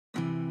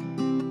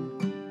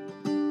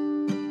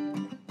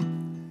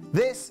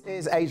This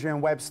is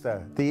Adrian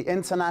Webster, the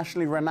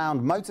internationally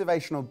renowned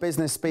motivational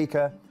business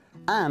speaker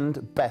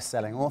and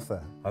best-selling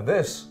author. And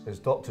this is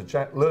Dr.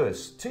 Jack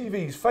Lewis,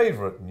 TV's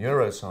favourite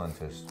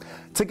neuroscientist.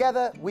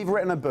 Together, we've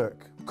written a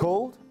book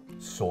called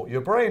Sort Your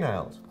Brain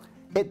Out.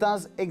 It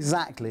does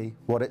exactly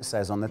what it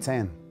says on the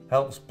tin.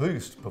 Helps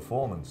boost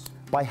performance.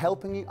 By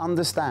helping you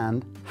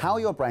understand how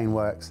your brain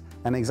works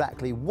and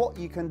exactly what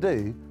you can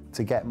do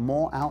to get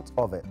more out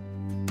of it.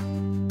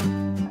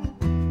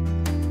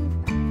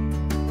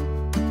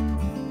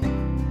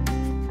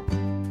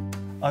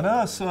 I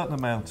know a certain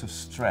amount of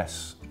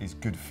stress is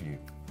good for you.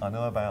 I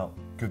know about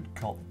good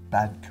cop,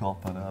 bad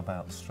cop, I know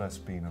about stress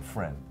being a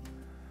friend.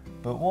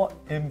 But what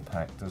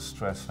impact does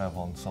stress have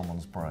on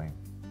someone's brain?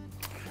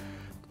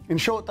 In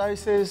short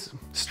doses,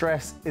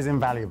 stress is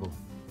invaluable.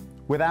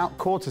 Without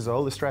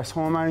cortisol, the stress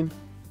hormone,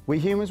 we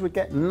humans would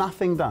get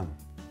nothing done.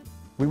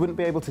 We wouldn't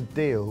be able to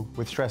deal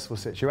with stressful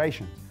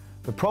situations.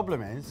 The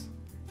problem is,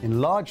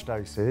 in large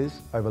doses,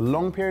 over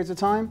long periods of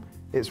time,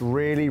 it's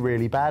really,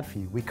 really bad for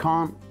you. We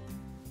can't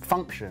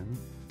function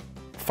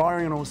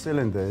firing on all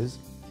cylinders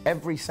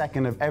every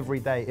second of every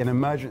day in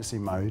emergency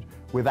mode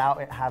without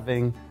it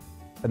having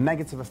a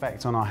negative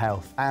effect on our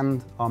health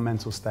and our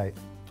mental state.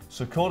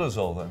 So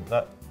cortisol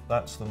then,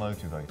 that's the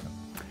motivator.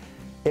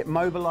 It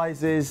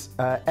mobilizes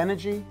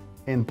energy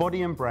in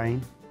body and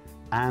brain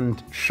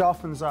and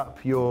sharpens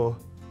up your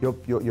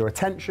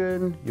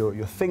attention,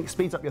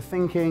 speeds up your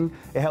thinking.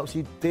 It helps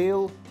you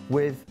deal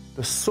with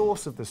the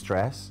source of the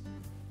stress,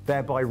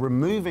 thereby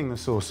removing the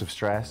source of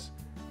stress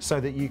so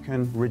that you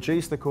can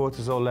reduce the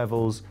cortisol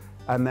levels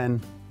and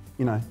then,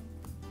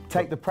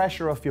 take the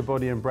pressure off your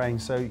body and brain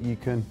so you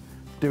can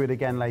do it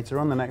again later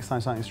on the next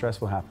time something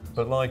stressful happens.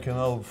 But like an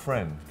old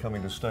friend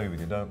coming to stay with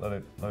you, don't let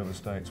it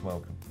overstay its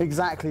welcome.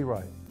 Exactly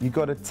right. You've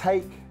got to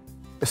take,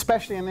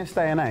 especially in this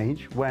day and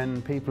age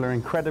when people are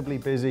incredibly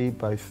busy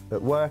both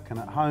at work and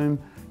at home,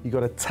 you've got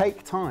to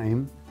take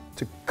time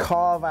to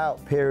carve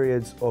out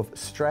periods of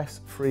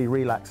stress-free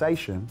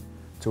relaxation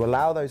to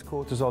allow those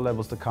cortisol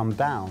levels to come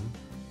down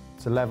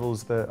to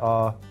levels that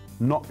are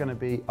not going to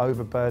be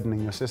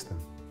overburdening your system.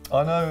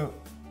 I know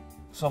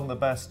some of the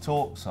best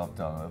talks I've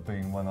done have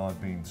been when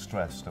I've been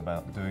stressed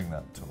about doing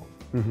that talk.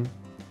 Mm-hmm.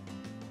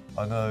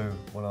 I know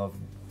when I've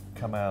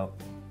come out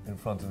in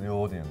front of the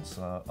audience,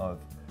 for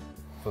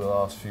the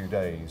last few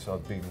days,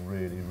 I've been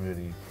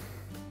really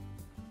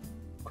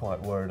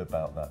quite worried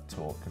about that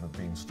talk and have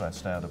been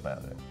stressed out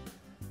about it.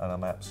 And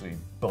I'm absolutely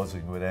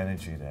buzzing with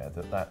energy there,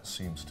 that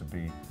seems to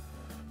be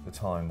the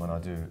time when I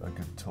do a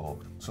good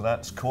talk. So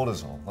that's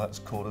cortisol.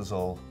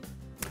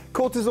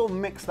 Cortisol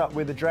mixed up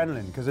with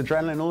adrenaline, because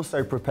adrenaline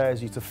also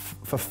prepares you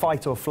for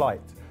fight or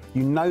flight.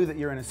 You know that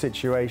you're in a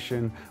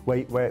situation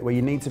where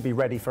you need to be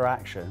ready for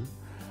action,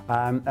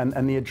 and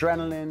the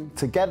adrenaline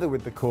together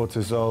with the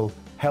cortisol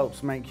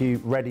helps make you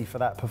ready for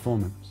that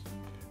performance.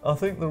 I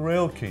think the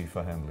real key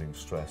for handling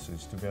stress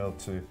is to be able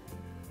to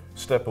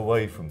step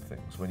away from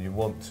things when you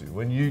want to,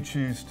 when you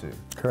choose to.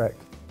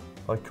 Correct.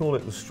 I call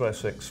it the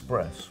stress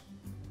express.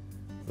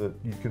 That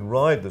you can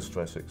ride the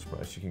stress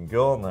express, you can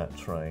go on that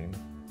train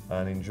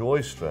and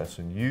enjoy stress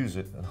and use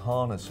it and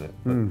harness it,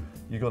 but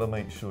you've got to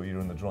make sure you're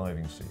in the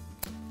driving seat.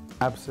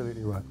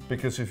 Absolutely right.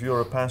 Because if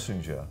you're a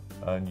passenger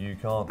and you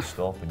can't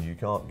stop and you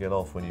can't get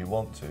off when you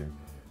want to,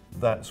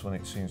 that's when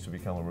it seems to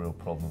become a real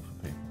problem for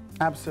people.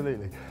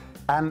 Absolutely.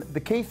 And the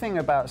key thing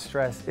about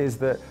stress is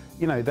that,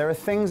 there are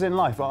things in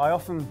life. I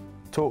often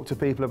talk to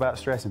people about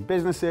stress in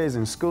businesses,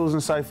 in schools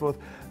and so forth,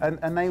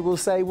 and they will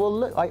say, well,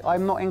 look,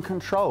 I'm not in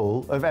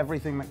control of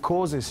everything that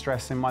causes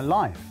stress in my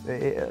life.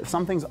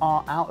 Some things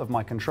are out of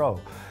my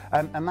control.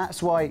 And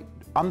that's why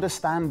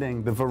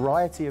understanding the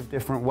variety of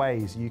different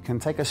ways you can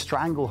take a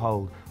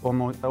stranglehold on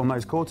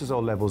those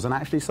cortisol levels and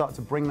actually start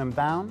to bring them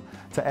down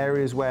to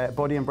areas where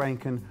body and brain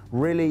can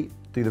really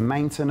do the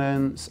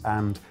maintenance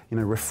and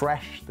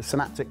refresh the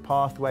synaptic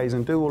pathways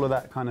and do all of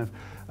that kind of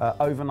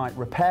overnight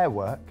repair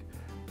work.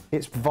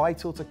 It's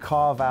vital to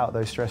carve out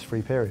those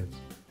stress-free periods.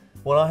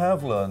 What I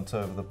have learnt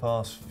over the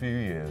past few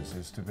years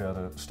is to be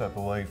able to step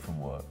away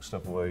from work,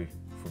 step away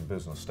from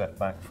business, step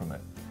back from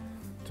it,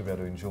 to be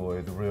able to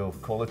enjoy the real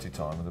quality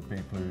time with the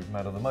people who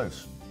matter the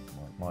most,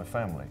 like my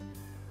family.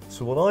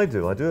 So what I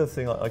do a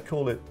thing, I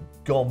call it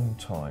gom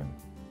time.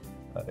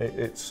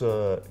 It's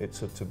a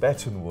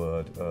Tibetan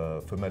word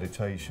for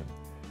meditation.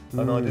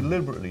 And I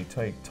deliberately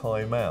take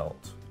time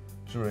out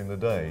during the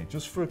day,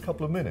 just for a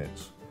couple of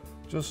minutes.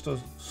 Just to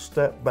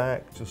step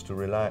back, just to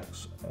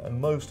relax, and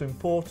most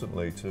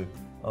importantly, to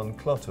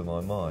unclutter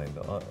my mind.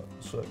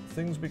 So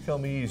things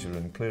become easier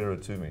and clearer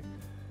to me.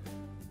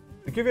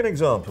 To give you an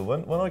example,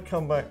 when I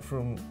come back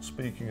from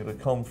speaking at a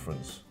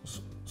conference,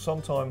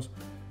 sometimes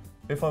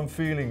if I'm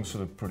feeling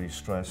sort of pretty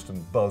stressed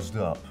and buzzed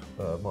up,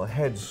 my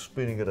head's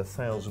spinning at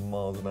 1,000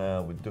 miles an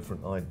hour with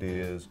different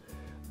ideas,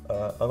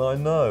 and I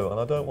know, and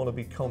I don't want to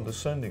be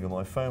condescending of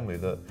my family,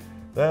 that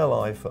their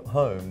life at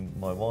home,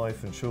 my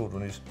wife and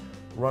children, is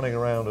running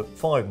around at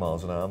 5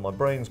 miles an hour, my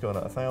brain's going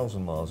at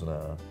 1,000 miles an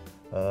hour.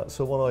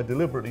 So what I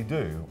deliberately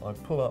do, I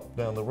pull up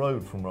down the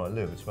road from where I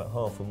live, it's about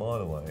half a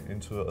mile away,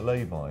 into a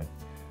lay-by,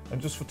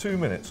 And just for 2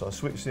 minutes, I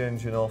switch the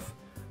engine off,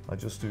 I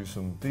just do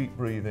some deep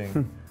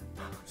breathing.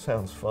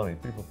 Sounds funny,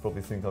 people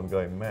probably think I'm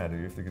going mad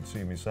if they could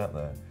see me sat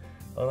there.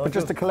 And But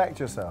just to collect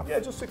yourself? Yeah,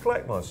 just to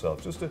collect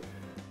myself, just to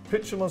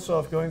picture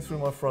myself going through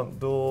my front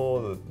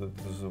door,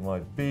 there's my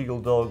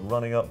beagle dog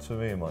running up to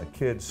me and my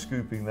kids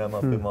scooping them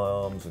up in my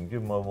arms and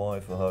giving my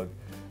wife a hug.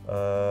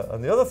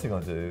 And the other thing I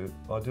do,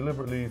 I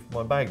deliberately leave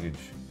my baggage,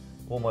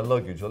 all my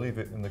luggage, I leave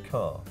it in the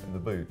car, in the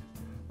boot,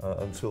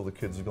 until the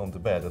kids have gone to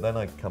bed, and then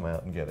I come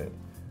out and get it.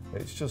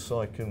 It's just so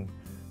I can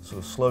sort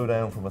of slow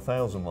down from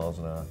 1,000 miles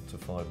an hour to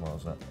 5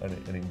 miles an hour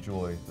and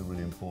enjoy the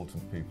really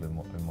important people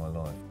in my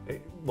life.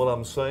 What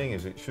I'm saying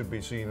is it should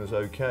be seen as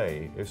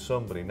okay if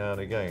somebody now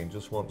and again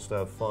just wants to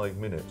have 5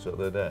 minutes at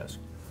their desk,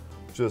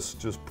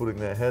 just putting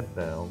their head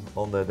down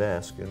on their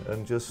desk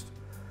and just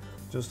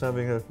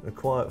having a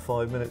quiet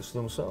 5 minutes to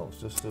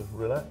themselves, just to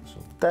relax.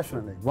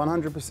 Definitely,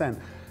 100%.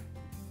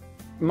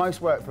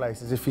 Most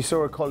workplaces, if you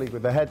saw a colleague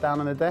with their head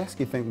down on a desk,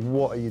 you think,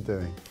 what are you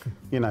doing?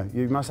 You know,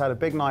 you must have had a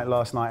big night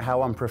last night,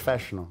 how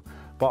unprofessional.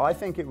 But I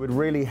think it would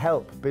really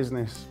help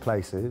business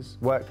places,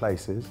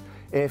 workplaces,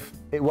 if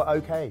it were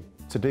okay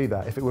to do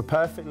that, if it were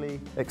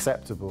perfectly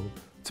acceptable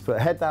to put a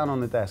head down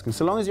on the desk. And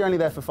so long as you're only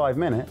there for 5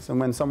 minutes, and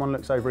when someone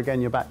looks over again,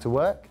 you're back to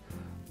work,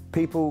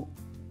 people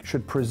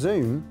should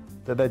presume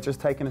that they're just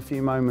taking a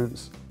few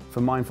moments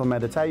for mindful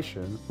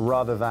meditation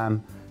rather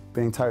than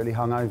being totally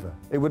hungover.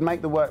 It would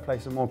make the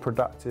workplace a more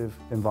productive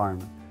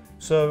environment.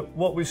 So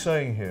what we're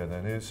saying here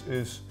then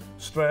is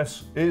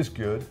stress is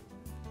good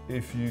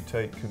if you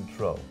take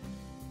control.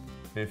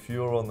 If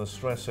you're on the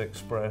stress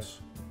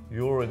express,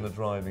 you're in the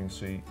driving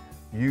seat,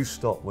 you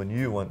stop when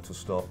you want to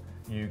stop,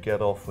 you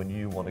get off when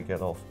you want to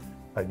get off,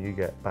 and you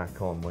get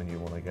back on when you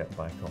want to get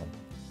back on.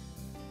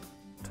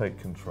 Take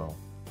control.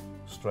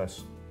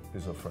 Stress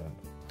is a friend.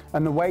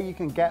 And the way you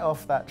can get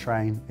off that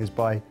train is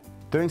by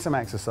doing some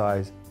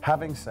exercise,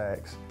 having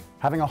sex,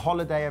 having a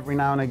holiday every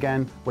now and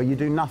again where you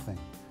do nothing,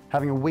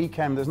 having a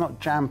weekend that's not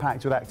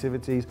jam-packed with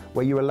activities,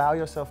 where you allow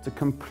yourself to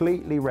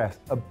completely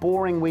rest. A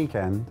boring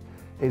weekend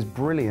is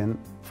brilliant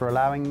for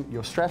allowing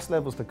your stress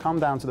levels to come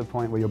down to the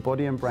point where your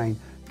body and brain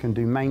can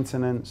do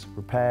maintenance,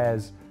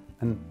 repairs,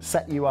 and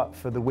set you up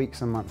for the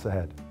weeks and months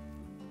ahead.